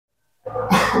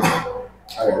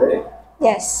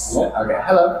Yes. Yeah. Okay.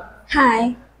 Hello.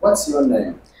 Hi, What's your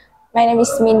name? my name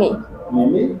is Mindy.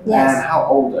 Mindy. Yes. And how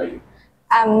old are you?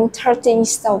 I'm 13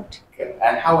 years old. Okay.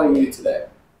 And how are you today?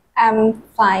 I'm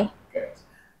fine. Good.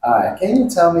 All right. Can you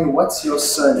tell me what's your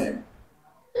surname?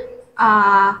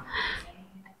 Uh,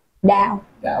 Down.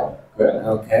 Dao. Good.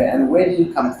 Okay. And where do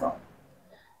you come from?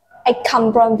 I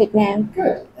come from Vietnam.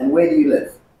 Good. And where do you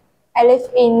live? I live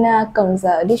in Cần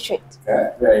Giờ district.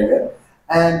 Good. Very good.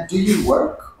 And do you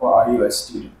work or are you a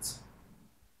student?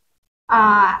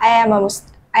 I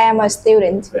am a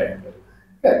student. Very good.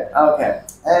 Good. Okay.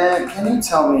 And can you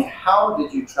tell me how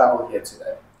did you travel here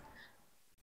today?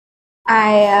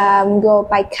 I go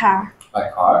by car. By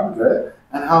car. Good.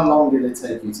 And how long did it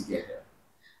take you to get here?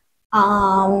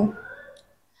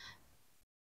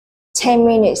 10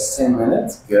 minutes. 10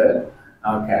 minutes. Good.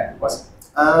 Okay.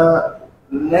 Awesome.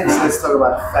 Next, let's talk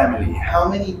about family. How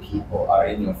many people are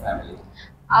in your family?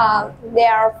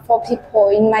 There are 4 people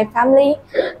in my family: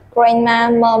 Good. grandma,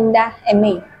 mom, dad, and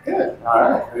me. Good. All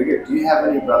right. Very good. Do you have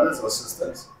any brothers or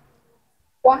sisters?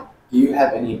 What? Do you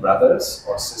have any brothers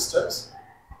or sisters?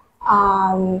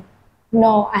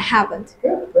 No, I haven't.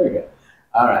 Good. Very good.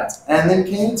 All right. And then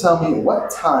can you tell me what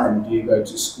time do you go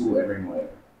to school every morning?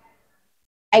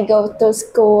 I go to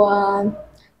school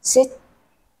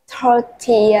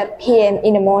 6:30 p.m.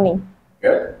 in the morning.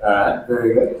 Good. All right.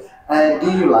 Very good. And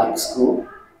do you like school?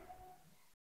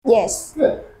 Yes,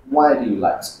 Good. Why do you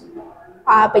like school?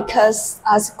 because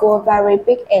school very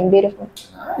big and beautiful.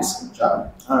 Nice. Good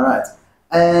job. All right.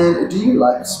 And do you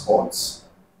like sports?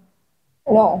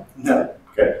 No, No.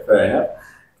 Good. Fair enough.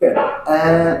 Good.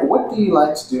 And what do you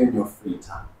like to do in your free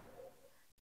time?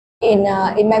 in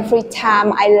my free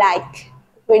time, I like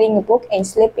reading a book and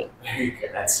sleeping. Very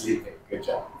good. And sleeping. Good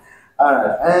job. All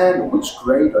right. And which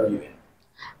grade are you in?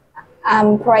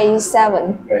 I'm grade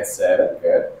 7. Grade 7.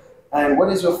 Good. And what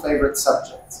is your favorite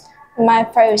subject? My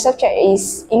favorite subject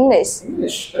is English.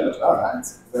 English. Good. All right.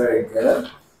 Very good.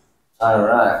 All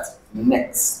right.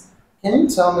 Next. Can you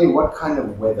tell me what kind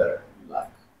of weather you like?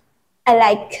 I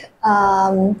like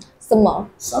summer.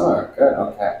 Summer. Good.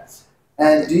 Okay.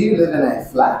 And do you live in a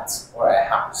flat or a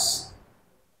house?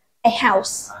 A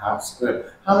house. A house. Good.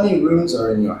 How many rooms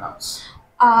are in your house?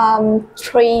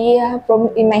 3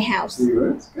 rooms in my house. 3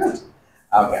 rooms. Good.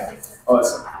 Okay.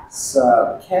 Awesome.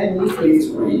 So, can you please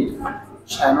read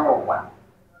channel 1?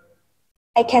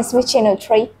 I can switch channel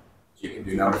 3. You can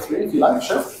do number 3 if you like.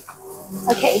 Sure.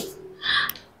 Okay.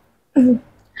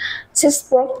 Since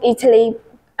both Italy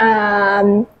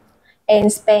and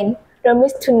Spain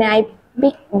promise tonight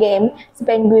big game,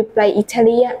 Spain will play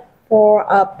Italy for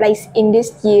a place in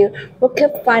this year World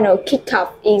Cup final. Kickoff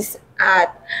is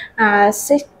at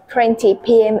 6:20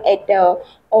 p.m. at the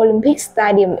Olympic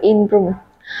Stadium in Rome.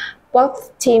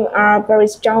 Both teams are very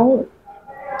strong.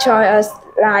 Join us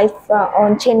live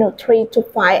on Channel 3 to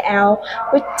find out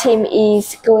which team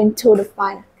is going to the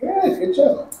final. Good. Good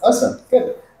job. Awesome.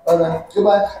 Good. Well then,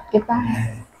 goodbye.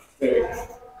 Goodbye.